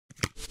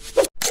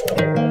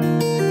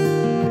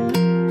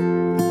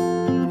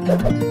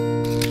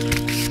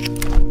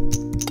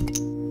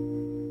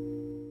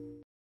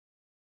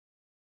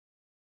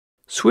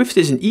Swift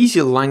is an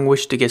easy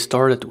language to get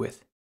started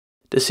with.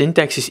 The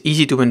syntax is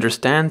easy to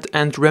understand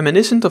and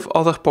reminiscent of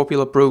other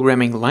popular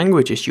programming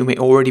languages you may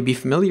already be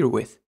familiar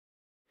with.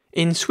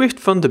 In Swift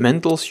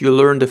Fundamentals, you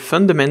learn the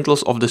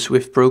fundamentals of the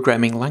Swift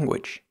programming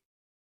language.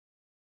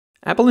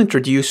 Apple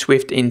introduced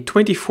Swift in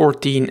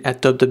 2014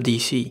 at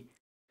WWDC.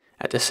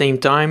 At the same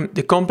time,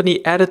 the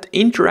company added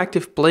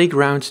interactive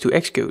playgrounds to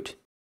Xcode.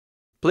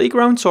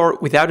 Playgrounds are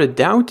without a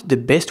doubt the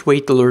best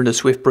way to learn the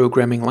Swift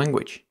programming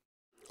language.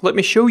 Let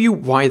me show you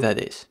why that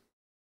is.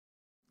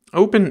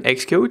 Open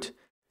Xcode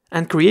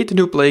and create a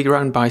new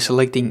playground by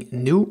selecting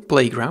New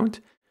Playground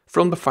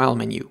from the File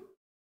menu.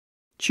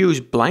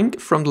 Choose Blank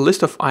from the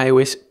list of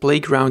iOS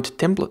playground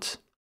templates.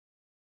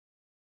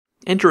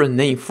 Enter a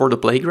name for the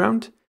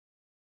playground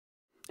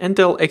and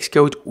tell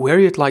Xcode where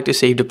you'd like to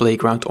save the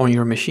playground on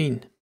your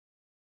machine.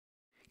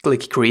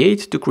 Click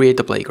Create to create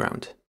the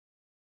playground.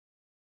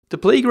 The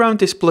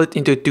playground is split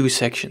into two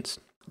sections,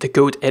 the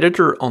code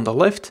editor on the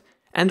left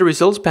and the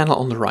results panel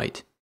on the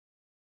right.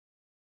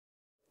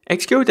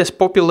 Xcode has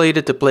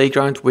populated the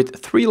playground with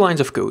 3 lines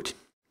of code,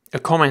 a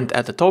comment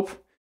at the top,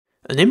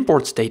 an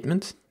import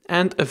statement,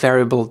 and a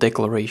variable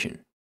declaration.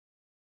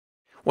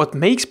 What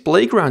makes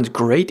playgrounds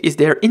great is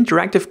their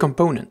interactive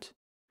component.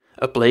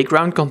 A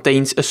playground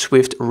contains a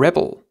Swift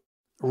REPL.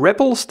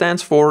 REPL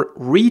stands for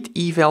Read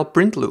Eval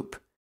Print Loop.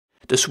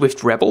 The Swift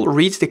REPL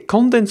reads the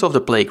contents of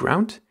the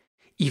playground,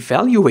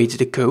 evaluates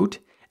the code,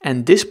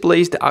 and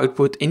displays the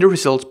output in the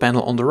results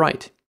panel on the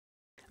right.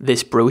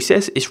 This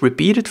process is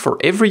repeated for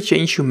every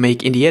change you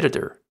make in the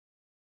editor.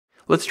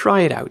 Let's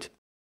try it out.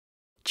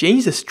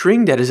 Change the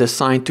string that is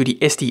assigned to the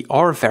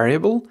str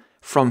variable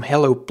from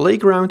hello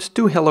playground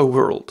to hello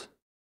world.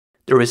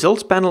 The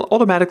results panel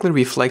automatically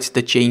reflects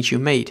the change you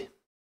made.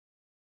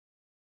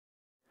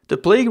 The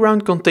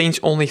playground contains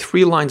only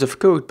 3 lines of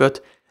code, but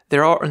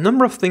there are a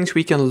number of things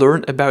we can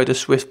learn about the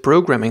Swift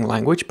programming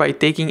language by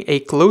taking a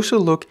closer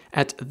look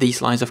at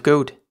these lines of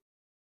code.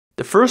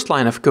 The first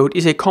line of code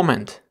is a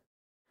comment.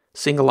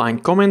 Single-line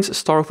comments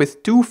start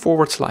with 2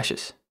 forward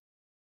slashes.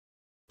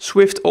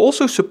 Swift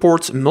also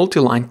supports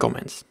multi-line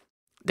comments.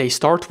 They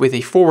start with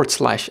a forward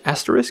slash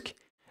asterisk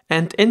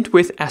and end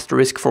with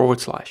asterisk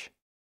forward slash.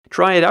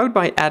 Try it out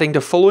by adding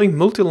the following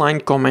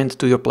multi-line comment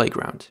to your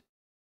playground.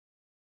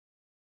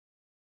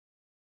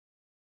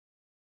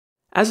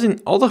 As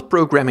in other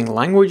programming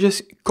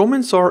languages,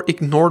 comments are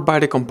ignored by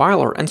the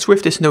compiler, and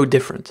Swift is no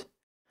different.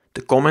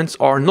 The comments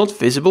are not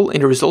visible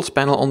in the results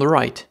panel on the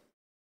right.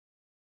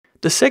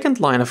 The second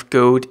line of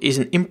code is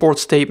an import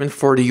statement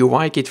for the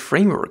UIKit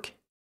framework.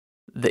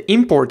 The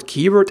import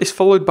keyword is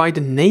followed by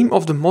the name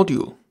of the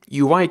module,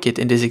 UIKit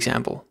in this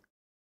example.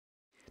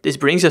 This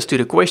brings us to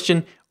the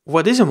question,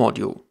 what is a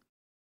module?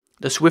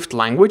 The Swift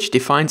language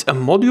defines a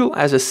module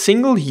as a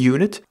single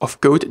unit of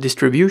code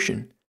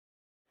distribution.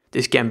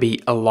 This can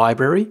be a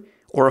library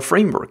or a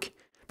framework,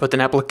 but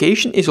an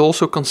application is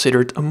also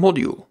considered a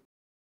module.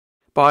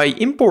 By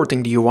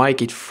importing the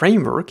UIKit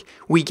framework,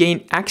 we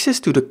gain access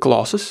to the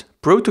classes,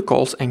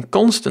 protocols and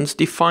constants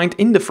defined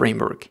in the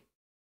framework.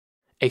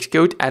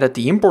 Xcode added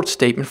the import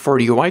statement for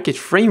the UIKit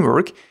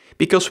framework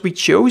because we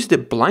chose the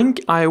blank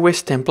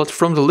iOS template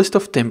from the list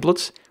of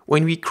templates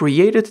when we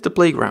created the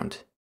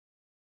playground.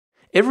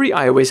 Every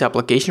iOS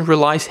application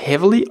relies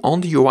heavily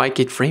on the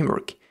UIKit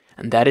framework,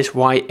 and that is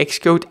why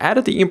Xcode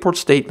added the import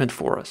statement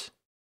for us.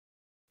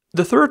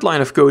 The third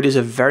line of code is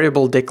a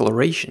variable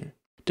declaration.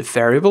 The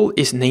variable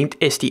is named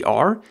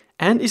str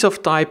and is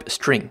of type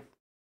string.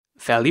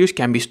 Values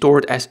can be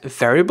stored as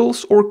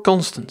variables or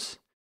constants.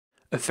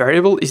 A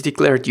variable is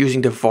declared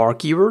using the var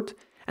keyword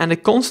and a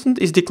constant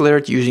is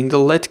declared using the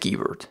let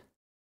keyword.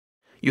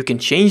 You can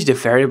change the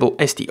variable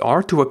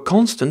str to a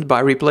constant by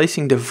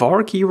replacing the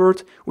var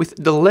keyword with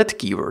the let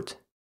keyword.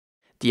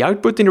 The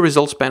output in the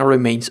results panel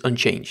remains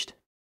unchanged.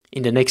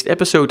 In the next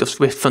episode of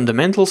Swift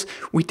Fundamentals,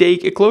 we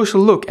take a closer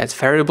look at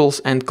variables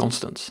and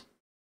constants.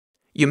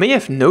 You may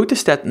have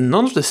noticed that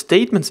none of the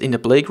statements in the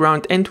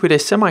playground end with a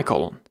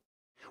semicolon.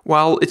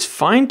 While it's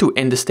fine to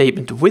end a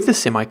statement with a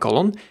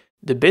semicolon,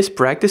 the best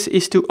practice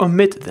is to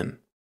omit them.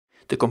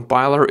 The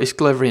compiler is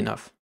clever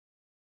enough.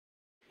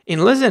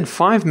 In less than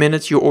 5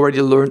 minutes you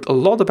already learned a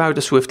lot about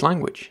the Swift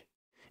language.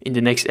 In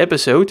the next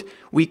episode,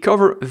 we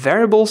cover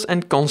variables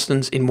and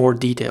constants in more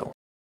detail.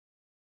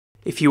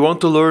 If you want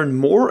to learn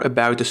more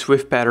about the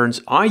Swift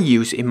patterns I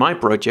use in my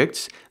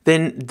projects,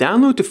 then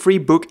download the free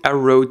book I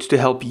wrote to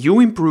help you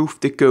improve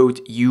the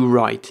code you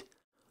write.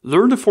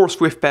 Learn the 4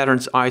 Swift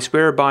patterns I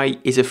swear by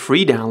is a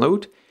free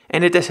download,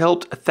 and it has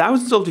helped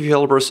thousands of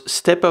developers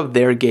step up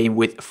their game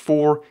with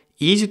 4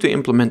 easy to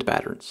implement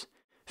patterns.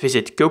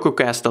 Visit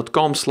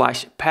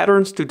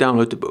cococast.com/patterns to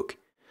download the book.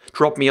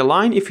 Drop me a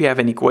line if you have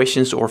any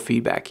questions or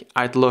feedback.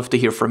 I'd love to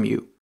hear from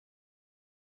you.